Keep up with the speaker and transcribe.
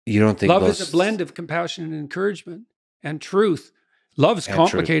You don't think love is a blend of compassion and encouragement and truth. Love's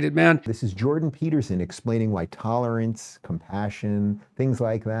complicated, man. This is Jordan Peterson explaining why tolerance, compassion, things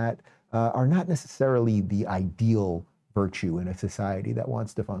like that are not necessarily the ideal virtue in a society that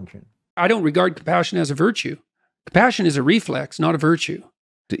wants to function. I don't regard compassion as a virtue. Compassion is a reflex, not a virtue.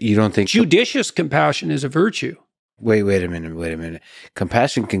 You don't think judicious compassion is a virtue? Wait a minute.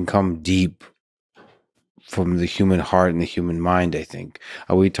 Compassion can come deep from the human heart and the human mind, I think.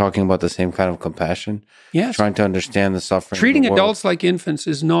 Are we talking about the same kind of compassion? Yes. Trying to understand the suffering. Treating adults like infants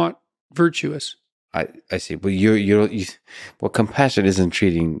is not virtuous. I see. But well, compassion isn't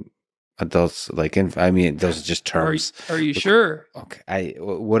treating adults like infants. I mean, those are just terms. Are you sure? Okay.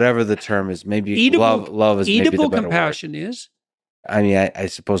 Whatever the term is, maybe love is maybe the better compassion word. Is. I mean, I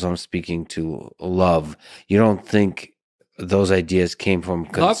suppose I'm speaking to love. You don't think those ideas came from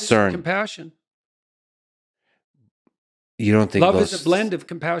concern? Love is compassion. You don't think love is a blend of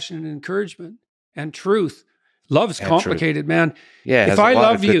compassion and encouragement and truth. Love's complicated, man. Yeah, if I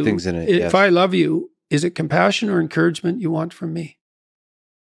love you, if I love you, is it compassion or encouragement you want from me?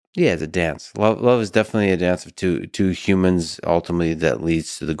 Yeah, it's a dance. Love is definitely a dance of two humans. Ultimately, that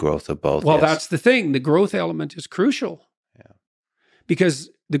leads to the growth of both. Well, that's the thing. The growth element is crucial. Yeah, because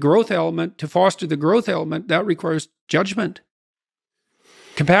the growth element, to foster the growth element, that requires judgment,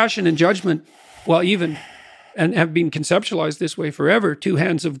 compassion, and judgment. Well, even. And have been conceptualized this way forever, two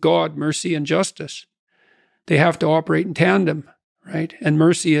hands of God, mercy and justice. They have to operate in tandem, right? And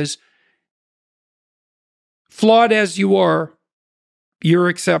mercy is, flawed as you are, you're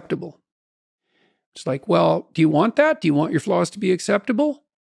acceptable. It's like, well, do you want that? Do you want your flaws to be acceptable?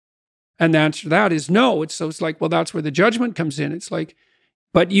 And the answer to that is no. So it's like, well, that's where the judgment comes in. It's like,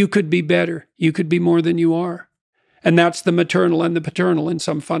 but you could be better. You could be more than you are. And that's the maternal and the paternal in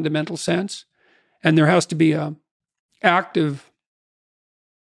some fundamental sense. And there has to be an active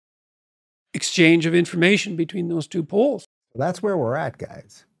exchange of information between those two poles. That's where we're at,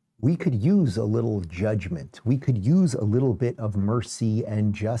 guys. We could use a little judgment. We could use a little bit of mercy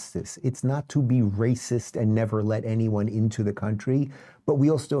and justice. It's not to be racist and never let anyone into the country, but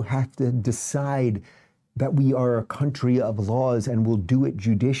we also have to decide that we are a country of laws and will do it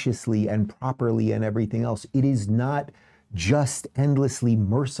judiciously and properly and everything else. It is not just endlessly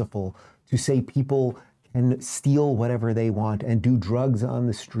merciful to say people can steal whatever they want and do drugs on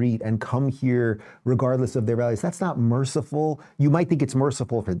the street and come here regardless of their values. That's not merciful. You might think it's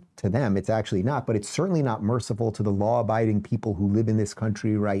merciful to them. It's actually not, but it's certainly not merciful to the law-abiding people who live in this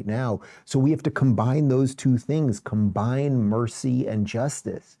country right now. So we have to combine those two things, combine mercy and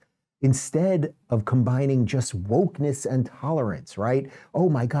justice, instead of combining just wokeness and tolerance, right? Oh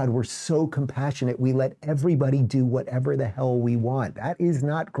my God, we're so compassionate. We let everybody do whatever the hell we want. That is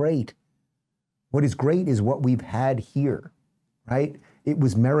not great. What is great is what we've had here, right? It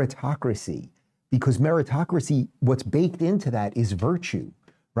was meritocracy, because meritocracy, what's baked into that is virtue,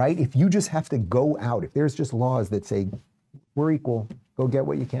 right? If you just have to go out, if there's just laws that say, we're equal, go get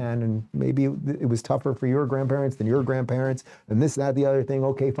what you can, and maybe it was tougher for your grandparents than your grandparents, and this, that, the other thing,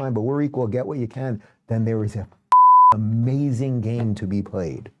 okay, fine, but we're equal, get what you can, then there is an amazing game to be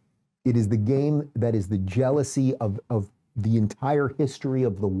played. It is the game that is the jealousy of the entire history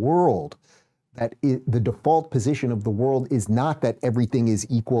of the world. The default position of the world is not that everything is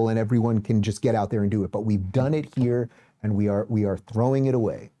equal and everyone can just get out there and do it, but we've done it here and we are throwing it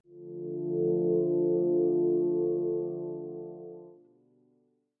away.